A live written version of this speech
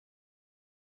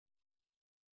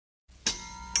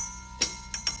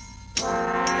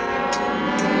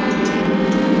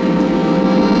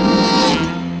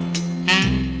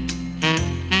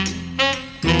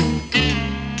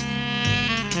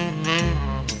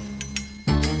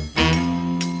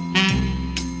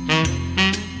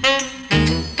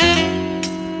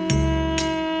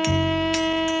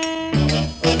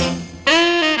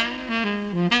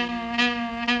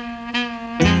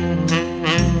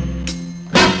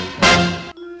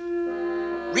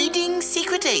Reading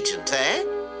secret agent, eh?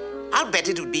 I'll bet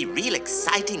it would be real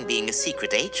exciting being a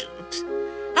secret agent.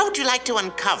 How would you like to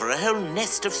uncover a whole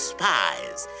nest of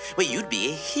spies where you'd be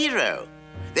a hero?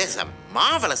 There's a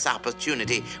marvelous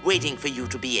opportunity waiting for you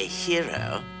to be a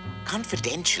hero.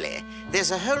 Confidentially,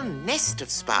 there's a whole nest of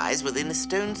spies within a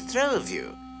stone's throw of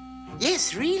you.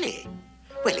 Yes, really.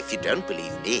 Well, if you don't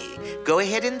believe me, go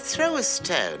ahead and throw a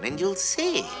stone and you'll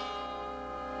see.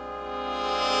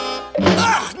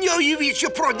 Ach, nie ujiwicie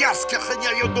proniaska,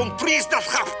 cheniają dom przyznać,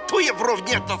 haftuje w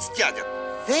równięta stjania.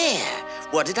 There.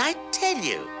 What did I tell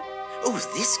you? Oh,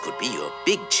 this could be your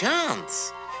big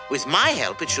chance. With my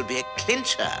help, it should be a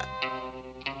clincher.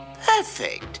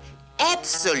 Perfect.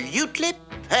 Absolutely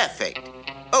perfect.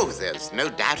 Oh, there's no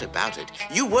doubt about it.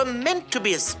 You were meant to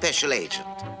be a special agent.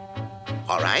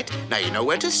 All right, now you know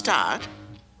where to start.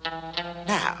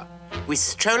 Now, we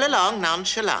stroll along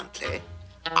nonchalantly,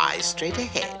 eyes straight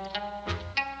ahead.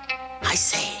 I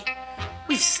say,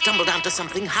 we've stumbled onto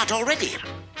something hot already.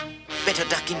 Better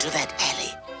duck into that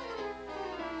alley.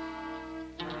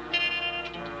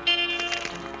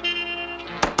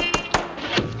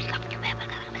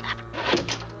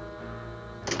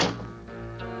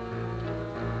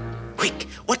 Quick,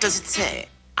 what does it say?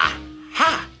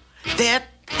 Aha! Their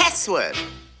password.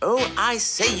 Oh, I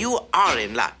say you are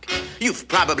in luck. You've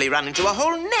probably run into a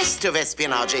whole nest of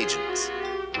espionage agents.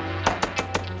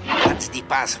 What's the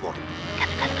password?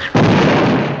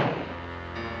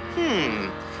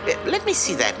 Let me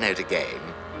see that note again.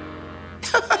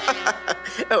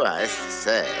 Oh, I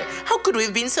say, how could we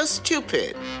have been so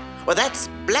stupid? Well, that's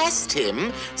blast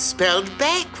him spelled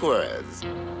backwards.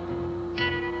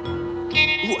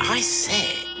 Oh, I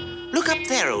say, look up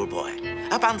there, old boy.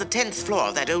 Up on the 10th floor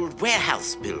of that old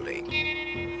warehouse building.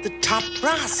 The top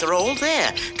brass are all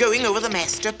there, going over the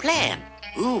master plan.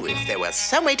 Ooh, if there were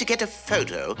some way to get a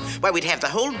photo, why, we'd have the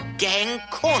whole gang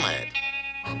cornered.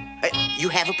 You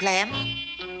have a plan?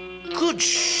 Good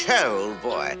show, old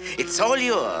boy. It's all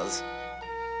yours.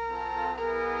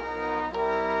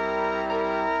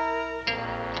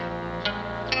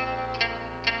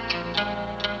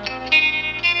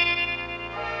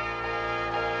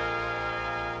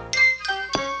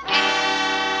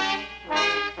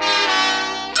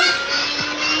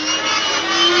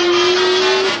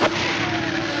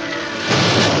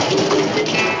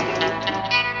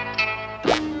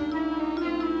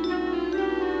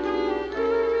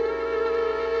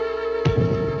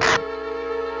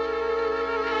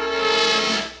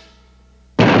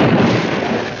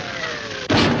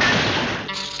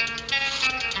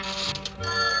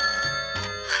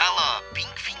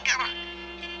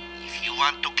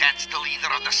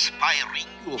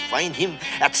 You'll find him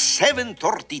at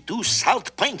 732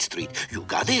 South Pine Street. You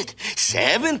got it?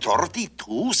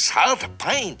 732 South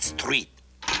Pine Street.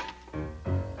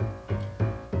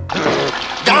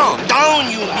 Down,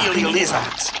 down, you mealy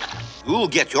lizards. You'll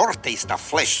get your taste of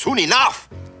flesh soon enough.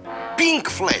 Pink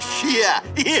flesh, yeah.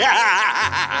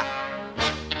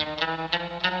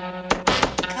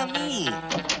 Come in.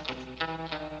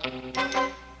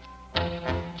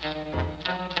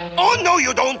 Oh, no,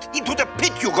 you don't. Into the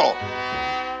pit you go.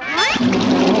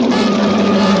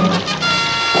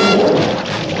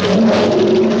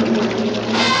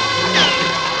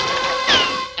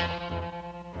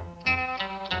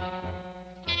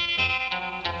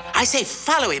 I say,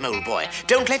 follow him, old boy.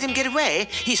 Don't let him get away.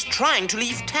 He's trying to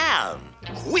leave town.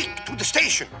 Quick, to the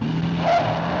station.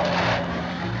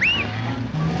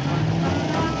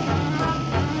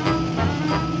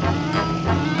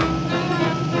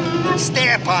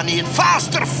 Step on it.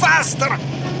 Faster, faster.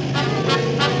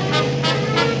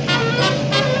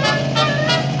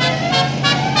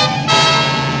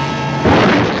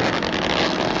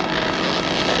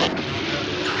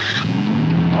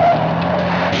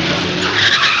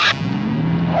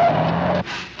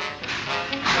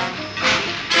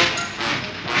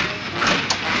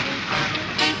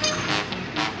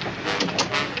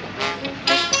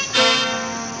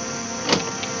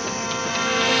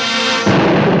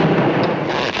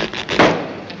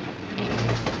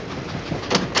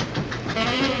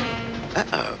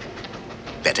 Uh-oh.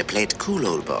 Better play it cool,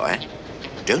 old boy.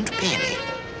 Don't panic.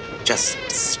 Just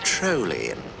stroll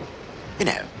in. You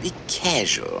know, be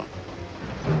casual.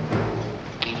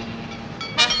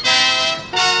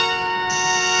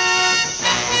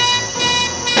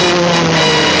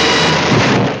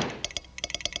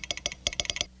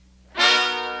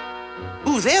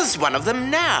 Ooh, there's one of them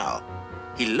now.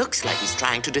 He looks like he's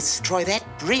trying to destroy that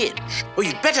bridge. Oh,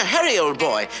 you'd better hurry, old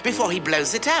boy, before he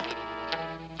blows it up.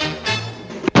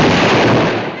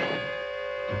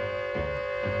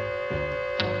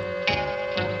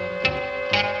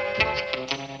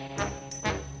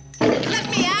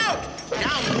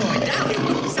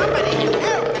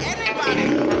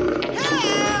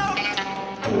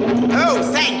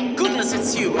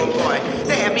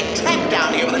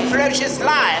 atrocious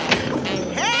lie.